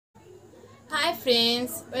Hi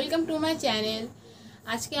friends, welcome to my channel.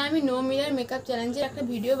 आज के आमी नो मिरर मेकअप चैलेंजर एक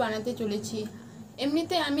भिडियो बनाते चलेছি।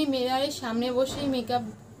 एमनिते आमी मिररेर सामने बसेই मेकअप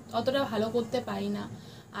অতটা ভালো করতে পারি না,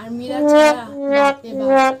 আর মিরর ছাড়া বাপরে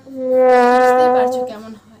বাপ বুঝতেই পারছো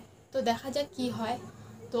কেমন হয়। তো দেখা যাক কি হয়।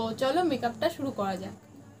 তো চলো মেকআপটা শুরু করা যাক।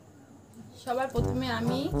 সবার প্রথমে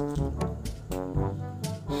আমি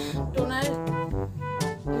টোনার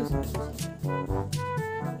ইউজ করছি।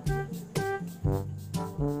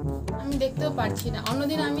 আমি দেখতেও পারছি না,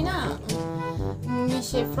 অন্যদিন আমি না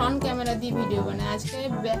মিশে ফ্রন্ট ক্যামেরা দিয়ে ভিডিও বানাই, আজকে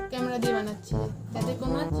ব্যাক ক্যামেরা দিয়ে বানাচ্ছি যাতে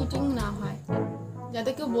কোনো চিটিং না হয়,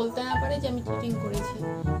 যাতে কেউ বলতে না পারে যে আমি চিটিং করেছি।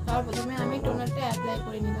 সবার প্রথমে আমি টোনারটা অ্যাপ্লাই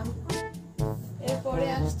করে নিলাম। এরপরে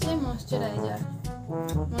আসছে ময়শ্চারাইজার।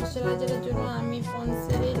 ময়শ্চারাইজারের জন্য আমি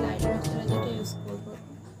পন্সের এই লাইট ময়শ্চারাইজারটা ইউজ করব।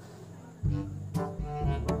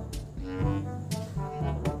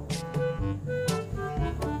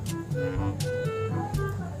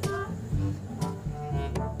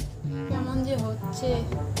 কেমন যে হচ্ছে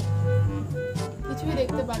কিছুই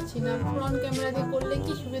দেখতে পাচ্ছি না। ফ্রন্ট ক্যামেরা দিয়ে করলে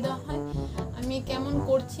কি সুবিধা হয়, আমি কেমন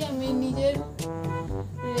করছি আমি নিজের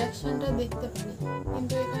রিঅ্যাকশনটা দেখতে পারি,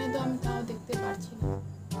 কিন্তু এখানে তো আমি তাও দেখতে পারছি না।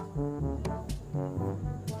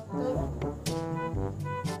 তো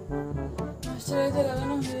ময়শ্চারাইজার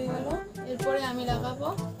লাগানো হয়ে গেল। এরপরে আমি লাগাবো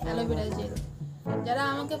অ্যালোভেরা জেল। যারা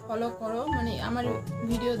আমাকে ফলো করো, মানে আমার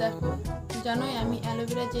ভিডিও দেখো, জানোই আমি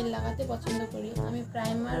অ্যালোভেরা জেল লাগাতে পছন্দ করি। আমি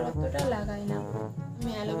প্রাইমার অতটা লাগাই না,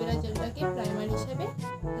 আমি অ্যালোভেরা জেলটাকে প্রাইমার হিসেবে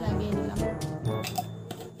লাগিয়ে নিলাম।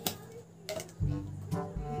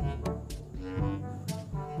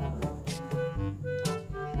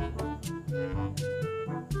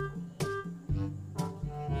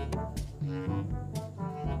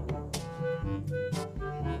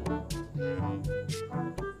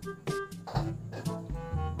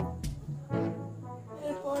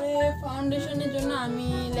 এরপরে ফাউন্ডেশনের জন্য আমি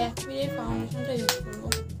ল্যাকমির ফাউন্ডেশনটা ইউজ করব।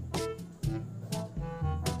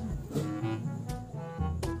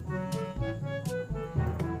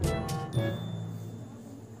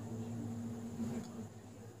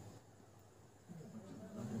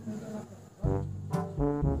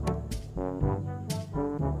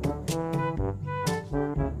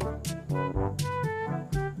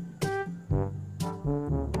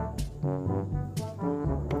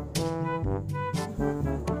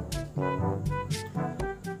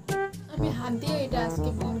 আমি হাত দিয়ে এটা আজকে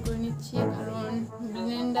ব্লেন্ড করে নিচ্ছি, কারণ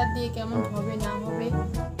ব্লেন্ডার দিয়ে কেমন হবে না হবে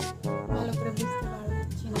ভালো করে বুঝতে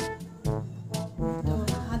পারছি না, তো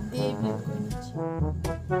হাত দিয়ে ব্লেন্ড করে নিচ্ছি।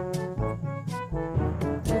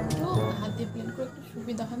 একটু হাত দিয়ে ব্লেন্ড করে একটু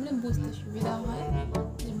সুবিধা হয়, মানে বুঝতে সুবিধা হয়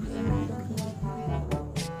যে ব্লেন্ডগুলো কি।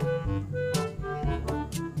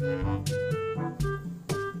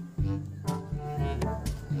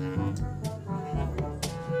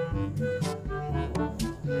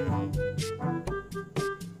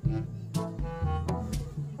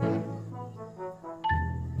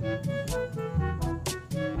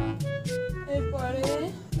 এরপরে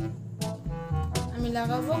আমি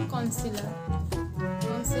লাগাবো কনসিলার।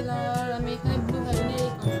 আমি এখানে ব্লু হেভেনের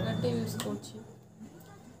এই কনসিলারটা ইউজ করছি।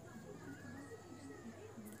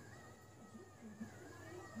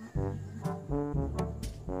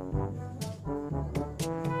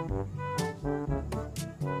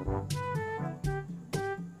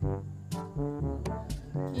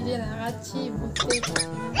 কি যে লাগাচ্ছি বুঝতেই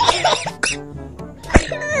পারছি না।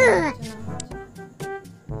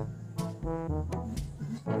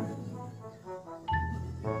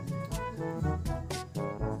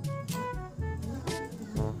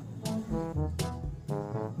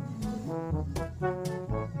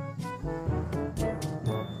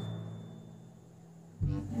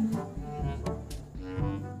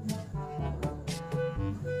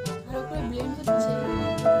 ভালো করে ব্লেন্ড হচ্ছে,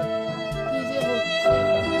 কি যে হচ্ছে।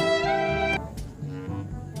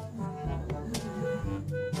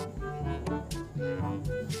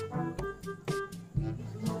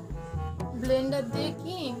 ব্লেন্ডার দিয়ে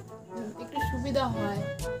কি একটু সুবিধা হয়,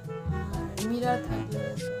 আর মিরর থাকলে।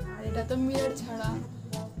 আর এটা তো মিরর ছাড়া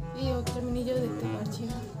এই হচ্ছে, আমি নিজেও দেখতে পারছি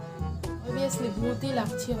না। অবভিয়াসলি ভূতই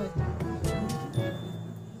লাগছে হয়তো।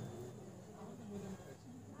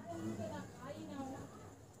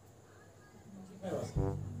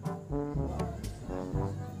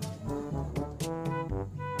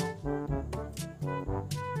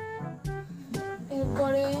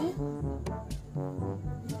 এরপরে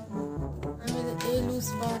আমি এই লুজ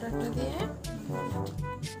পাউডারটা দিয়ে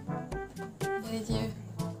এই যে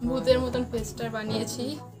ভূতের মতন পেস্টার বানিয়েছি,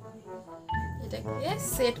 এটাকে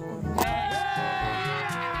সেট করব।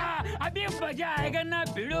 अभी मजा आएगा ना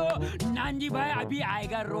भिड़ो। नानजी भाई अभी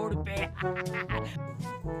आएगा रोड पे।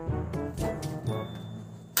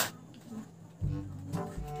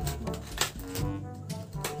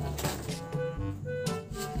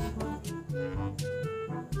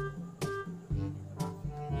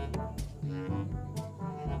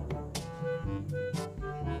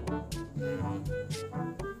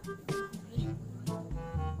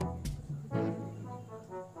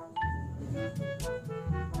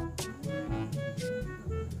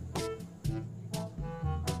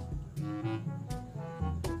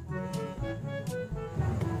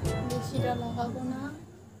 বেশিটা লাগাবো না,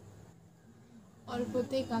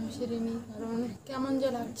 অল্পতেই কাম সেরে নিই, কারণ কেমন যে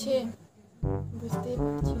লাগছে বুঝতেই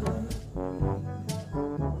পারছি না।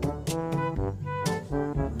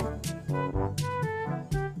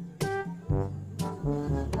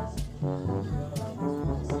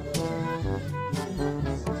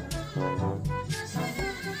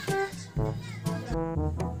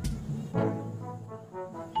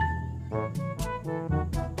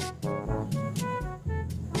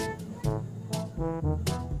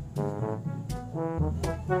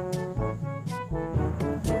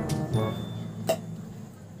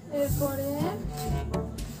 এরপরে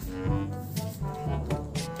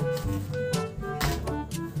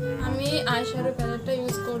আমি আইশ্যাডো প্যালেটটা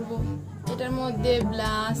ইউজ করব। এটার মধ্যে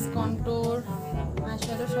ব্লাশ, কন্ট্রোর,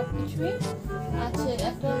 আইশ্যাডো সব কিছুই আছে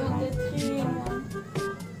একটার মধ্যে 3 in 1।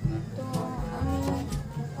 তো আমি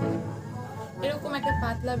এরকম একটা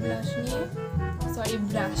পাতলা ব্রাশ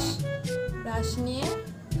নিয়ে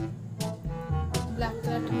ব্ল্যাক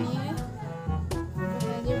কালারটা নিয়ে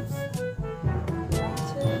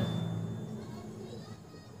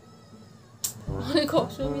অনেক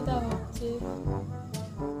অসুবিধা হচ্ছে।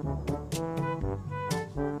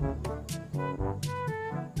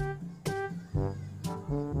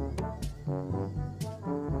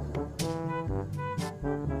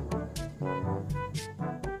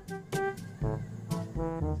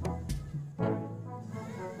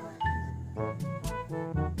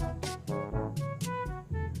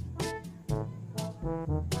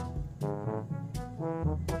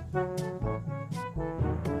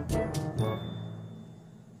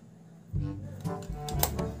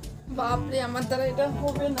 বাপরে, আমার দ্বারা এটা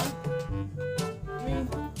হবে না, আমি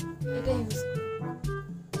এটা ইউজ করি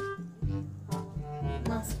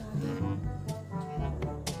মাস্কারা দিয়ে।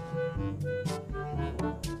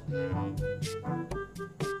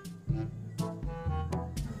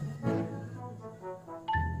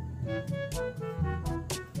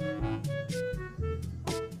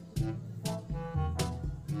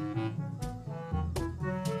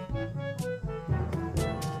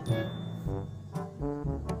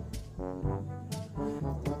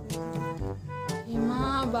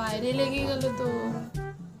 বাইরে লেগে গেল তো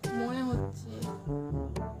মনে হচ্ছে,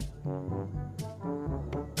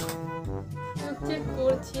 চেক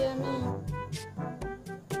করছি আমি।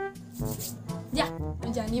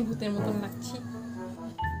 জানি ভূতের মতন লাগছি,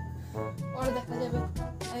 পরে দেখা যাবে,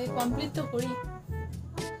 আগে কমপ্লিট তো করি।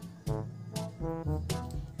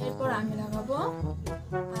 এরপর আমি লাগাবো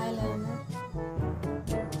আইলাইনার।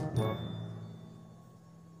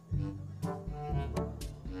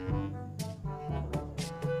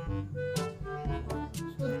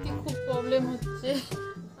 প্রবলেম হচ্ছে,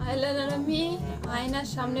 আইলাইনার আমি আয়নার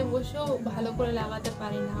সামনে বসেও ভালো করে লাগাতে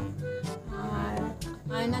পারি না, আর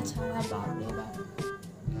আয়না ছাড়া বাপরে বাপ।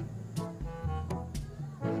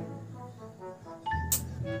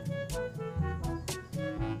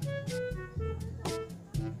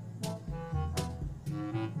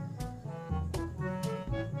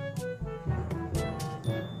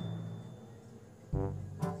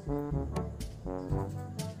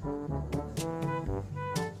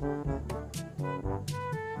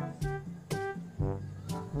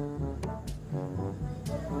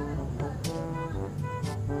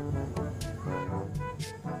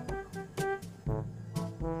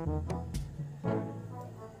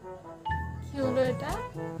 এটা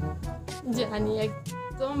জানি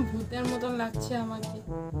একদম ভূতের মতন লাগছে আমাকে,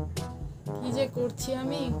 কি যে করছি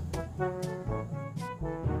আমি।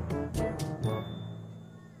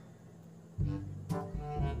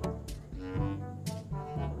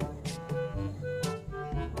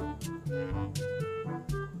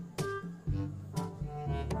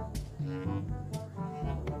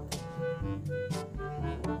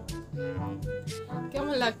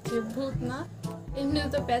 কেমন লাগছে, ভূত না? এমনিও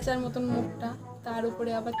তো প্যাঁচার মতন মুখটা, তার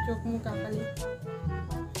উপরে আবার চোখ মুখ আঁকালি,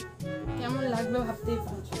 কেমন লাগবে ভাবতেই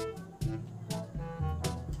পারছো।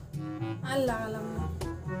 আর লাগালাম না।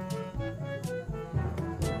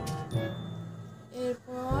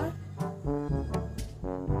 এরপর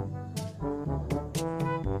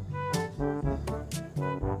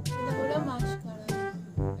এটা হলো মাস্কারা,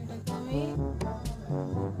 এটাকে আমি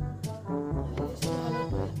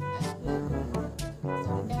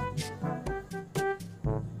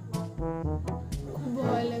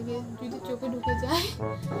চোখে ঢুকে যায়।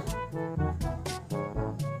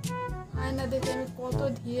 আয়না দেখে আমি কত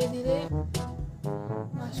ধীরে ধীরে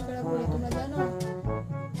মাস্কারা করি, তোমরা জানো?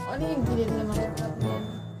 অনেক ধীরে ধীরে মাস্কারা করি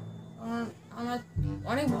আমি, কারণ আমার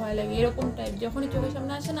অনেক ভয় লাগে এরকম টাইপ। যখনই চোখের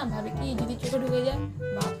সামনে আসে না, ভাবে কি যদি চোখে ঢুকে যায়,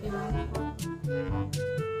 বাপরে বাপ।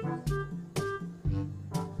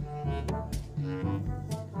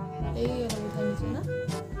 এই হয়েছে না,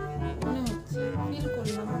 মনে হচ্ছে, ফিল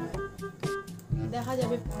করলাম। দেখা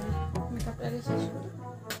যাবে পরে, মেকআপটা আগে শেষ করি।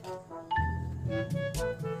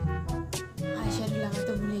 আইশ্যাডো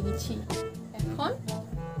লাগাতে ভুলে গেছি, এখন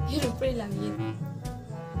এর উপরেই লাগিয়ে দিই।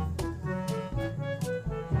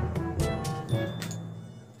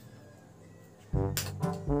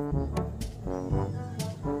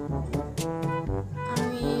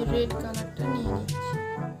 আমি রেড কালারটা নিয়ে নিচ্ছি,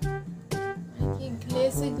 কি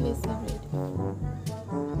গ্লেসি গ্লেসি রেড।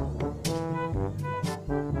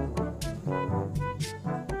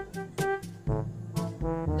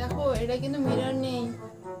 দেখো এটা কিন্তু মিরর নেই।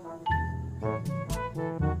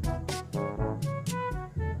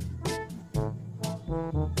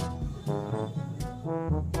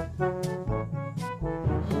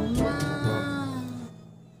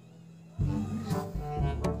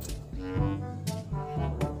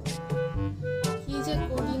 কি যে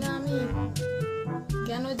করি না আমি,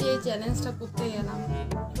 কেন যে এই চ্যালেঞ্জটা করতে গেলাম,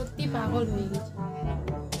 সত্যি পাগল হয়ে গেছি।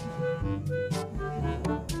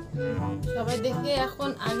 সবাই দেখে এখন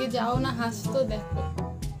আগে যাও না হাসতো, দেখো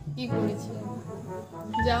কি করেছি আমি।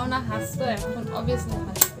 যাও না হাসতো, এখন অবভিয়াসলি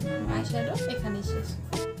হাসতো। আইশ্যাডো এখানে শেষ।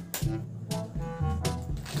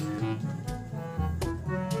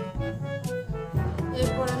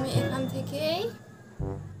 এরপর আমি এখান থেকেই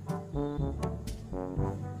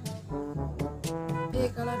এই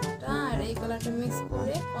কালারটা আর এই কালারটা মিক্স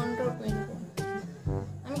করে কন্ট্রোল করে নেব।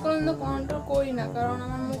 আমি কোনোদিনও কন্ট্রোল করি না, কারণ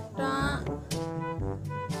আমার মুখটা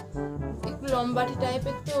একটু লম্বাটি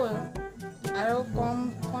টাইপের, তো আরও কম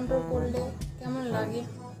কন্ট্রোল করলে কেমন লাগে,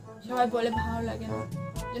 সবাই বলে ভালো লাগে না,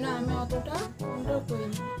 যেন আমি অতটা কন্ট্রোল করি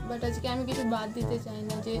না। বাট আজকে আমি কিছু বাদ দিতে চাই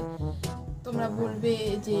না যে তোমরা বলবে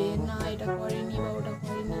যে না এটা করেনি বা ওটা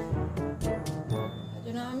করেনি, তার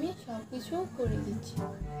জন্য আমি সব কিছু করে দিচ্ছি।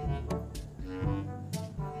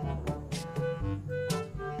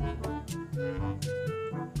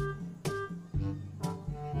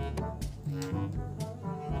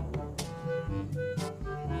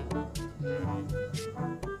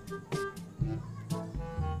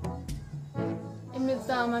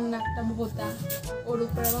 এমনিতে আমার নাকটা ভোতা, ওর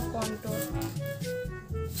উপর আবার কন্ট্রোল।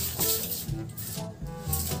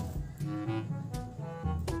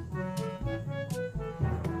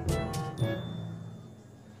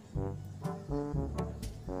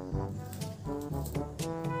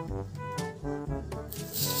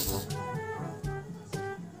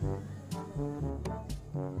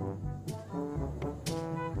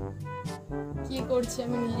 কি করছি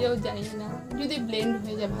আমি নিজেও জানি না, যদি ব্লেন্ড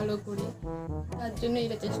হয়ে যায় ভালো করে, তার জন্য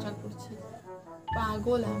এটা চেষ্টা করছি।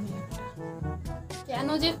 পাগল আমি একটা, কেন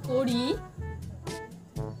যে করি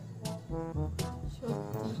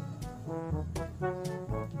সত্যি।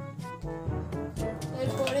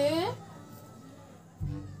 এরপরে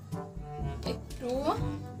একটু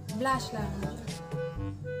ব্লাশ লাগানো যায়।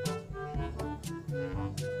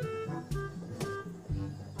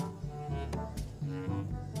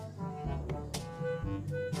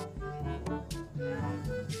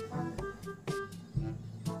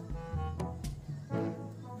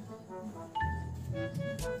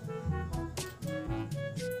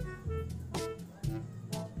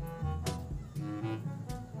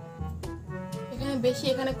 এখানে বেশি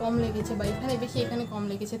এখানে কম লেগেছে, বা এখানে বেশি এখানে কম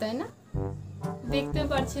লেগেছে, তাই না? দেখতে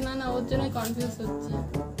পারছি না, না ওর জন্য কনফিউজ হচ্ছি।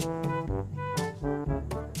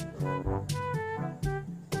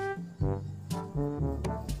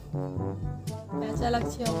 প্যাঁচা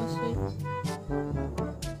লাগছে অবশ্যই।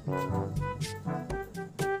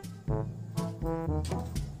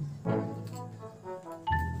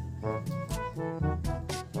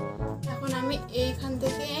 এখন আমি এইখান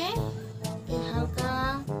থেকে এই হালকা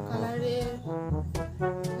কালারের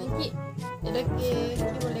নাকি এটাকে কি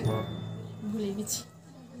বলে ভুলে গেছি,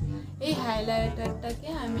 এই হাইলাইটারটাকে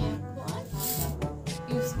আমি এখন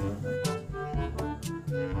ইউজ করব।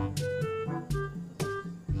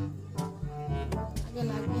 আগে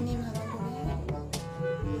লাগিয়ে নিই ভালো করে,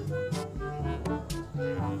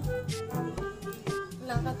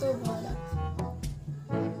 লাগাতেও ভয় লাগছে।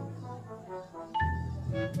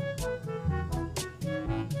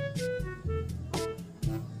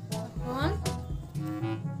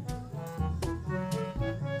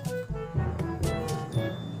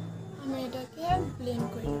 ব্লেন্ড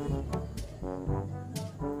করে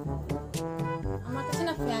আমার কাছে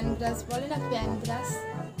না ফ্যান ব্রাশ বলে না, ফ্যান ব্রাশ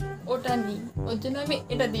ওটা নেই, ওর জন্য আমি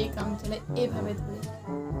এটা দিয়ে কাম চালাই, এভাবে ধরে।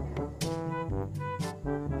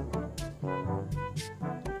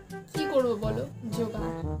 কি করবো বলো,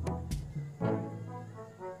 জোগাড়।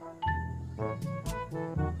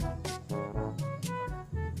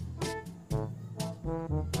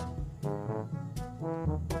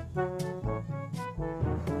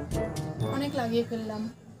 অনেক লাগিয়ে ফেললাম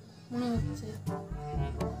মনে হচ্ছে।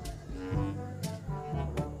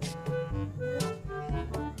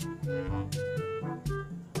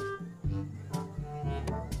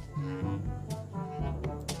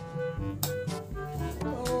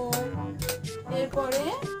 এরপরে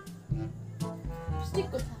লিপস্টিক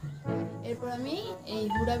কোথায়, এরপর আমি এই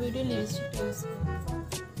হুডা বিউটির লিপস্টিকটা ইউজ করব।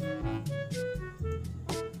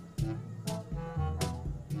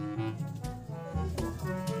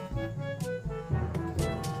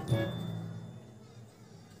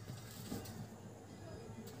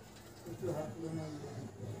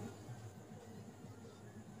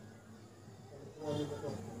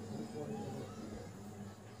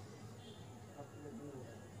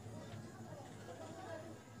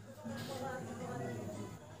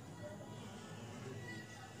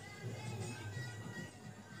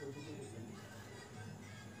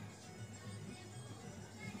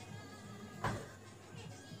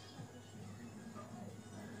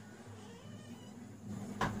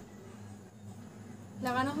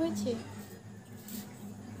 লাগানো হয়েছে,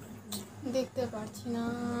 দেখতে পারছি না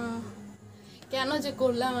কেন যে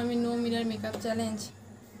করলাম আমি নো মিরর মেকআপ চ্যালেঞ্জ।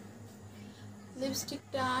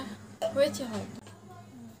 লিপস্টিকটা হয়েছে হয়তো,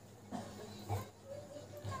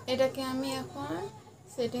 এটাকে আমি এখন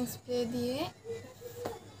সেটিং স্প্রে দিয়ে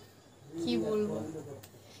কি বলবো,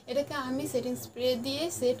 এটাকে আমি সেটিং স্প্রে দিয়ে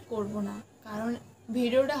সেট করব না, কারণ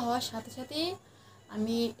ভিডিওটা হওয়ার সাথে সাথেই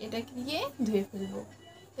আমি এটাকে দিয়ে ধুয়ে ফেলবো।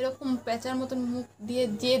 এরকম প্যাঁচার মতন মুখ দিয়ে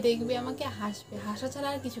যে দেখবে আমাকে হাসবে, হাসা ছাড়া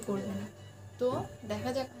আর কিছু করবে না। তো দেখা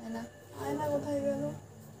যাক আয়না, আয়না কোথায় গেল,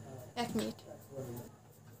 1 মিনিট।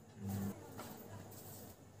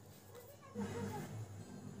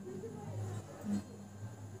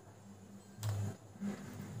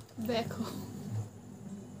 দেখো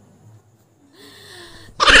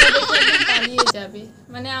পালিয়ে যাবে,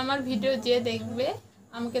 মানে আমার ভিডিও যে দেখবে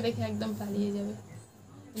আমাকে দেখে একদম পালিয়ে যাবে।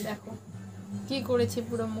 দেখো কি করেছি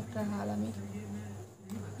পুরো মুখটার হাল আমি,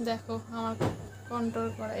 দেখো আমার কন্ট্রোল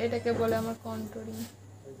করা, এটাকে বলে আমার কন্ট্রোলিং।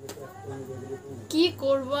 কি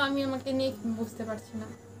করব আমি আমাকে নিয়ে বুঝতে পারছি না।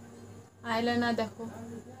 আইলাইনার দেখো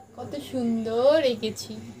কত সুন্দর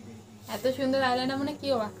এঁকেছি, এত সুন্দর আইলাইনার মানে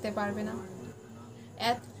কেউ আঁকতে পারবে না,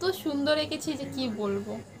 এত সুন্দর এঁকেছি যে কি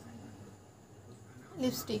বলবো।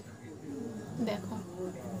 লিপস্টিক দেখো,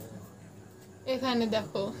 এখানে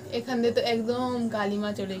দেখো, এখান দিয়ে তো একদম কালিমা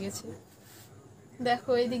চলে গেছে।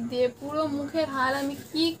 দেখো এদিক দিয়ে পুরো মুখের হাল আমি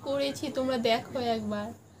কি করেছি তোমরা দেখো একবার,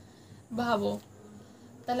 ভাবো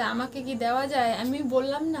তাহলে আমাকে কি দেওয়া যায়? আমি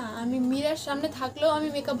বললাম না, আমি মিরার সামনে থাকলেও আমি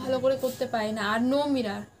মেকআপ ভালো করে করতে পারি না, আর নো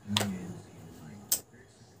মিরার।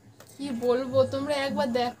 কি বলবো, তোমরা একবার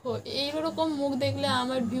দেখো, এইরকম মুখ দেখলে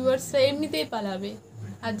আমার ভিউয়ার্সরা এমনিতেই পালাবে,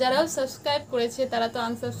 আর যারাও সাবস্ক্রাইব করেছে তারা তো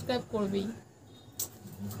আনসাবস্ক্রাইব করবেই।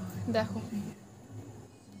 দেখো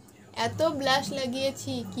এত ব্লাশ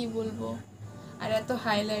লাগিয়েছি কি বলবো, আর এত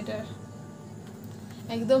হাইলাইটার,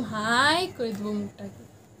 একদম হাই করে দেবো মুখটাকে,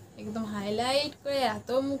 একদম হাইলাইট করে এত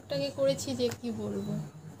মুখটাকে করেছি যে কি বলবো।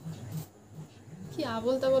 কি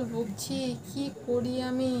আবল তাবল বকছি, কি করি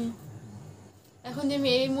আমি এখন? যে আমি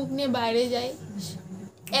এই মুখ নিয়ে বাইরে যাই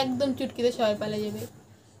একদম চুটকিতে সবাই পালিয়ে যাবে,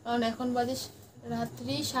 কারণ এখন বাজে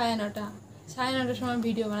রাত্রি 9:30, 9:30টার সময়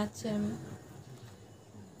ভিডিও বানাচ্ছি আমি,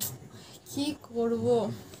 কি করব।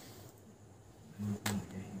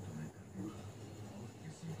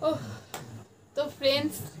 ওহ, তো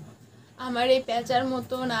ফ্রেন্ডস আমার এই প্যাঁচার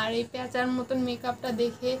মতন আর এই প্যাঁচার মতন মেকআপটা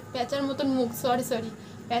দেখে, প্যাঁচার মতন মুখ, সরি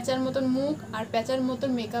প্যাঁচার মতন মুখ আর প্যাঁচার মতন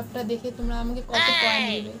মেকআপটা দেখে তোমরা আমাকে কত পয়েন্ট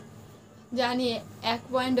দেবে জানি, 1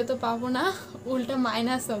 পয়েন্টে তো পাবো না, উল্টা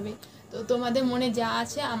মাইনাস হবে। তো তোমাদের মনে যা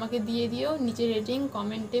আছে আমাকে দিয়ে দিও, নিচে রেটিং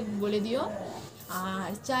কমেন্টে বলে দিও, আর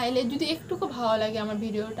চাইলে যদি একটুকু ভালো লাগে আমার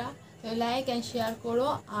ভিডিওটা লাইক অ্যান্ড শেয়ার করো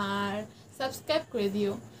আর সাবস্ক্রাইব করে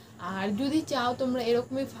দিও। আর যদি চাও তোমরা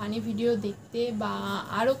এরকমই ফানি ভিডিও দেখতে বা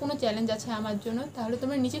আরও কোনো চ্যালেঞ্জ আছে আমার জন্য, তাহলে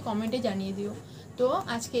তোমরা নিচে কমেন্টে জানিয়ে দিও। তো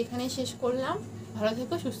আজকে এখানেই শেষ করলাম, ভালো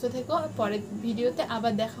থেকো, সুস্থ থেকো, পরের ভিডিওতে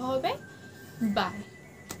আবার দেখা হবে, বাই।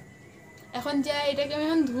 এখন যাই, এটাকে আমি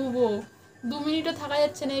এখন ধুবো, 2 মিনিটও থাকা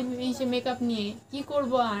যাচ্ছে না এই মেকআপ নিয়ে, কি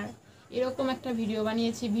করব আর। এরকম একটা ভিডিও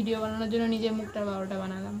বানিয়েছি, ভিডিও বানানোর জন্য নিজের মুখটা 12টা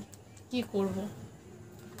বানালাম, কি করব।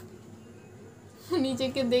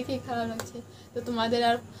 নিজেকে দেখে খারাপ লাগছে, তো তোমাদের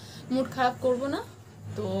আর মুড খারাপ করব না।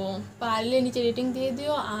 তো পারলে নিচে রেটিং দিয়ে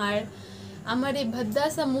দিও, আর আমার এই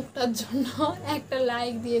ভদ্দাসা মুখটার জন্য একটা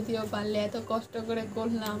লাইক দিয়ে দিও পারলে, এত কষ্ট করে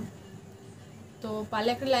করলাম। তো পারলে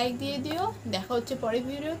একটা লাইক দিয়ে দিও। দেখা হচ্ছে পরের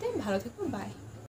ভিডিওতে, ভালো থেকো, বাই।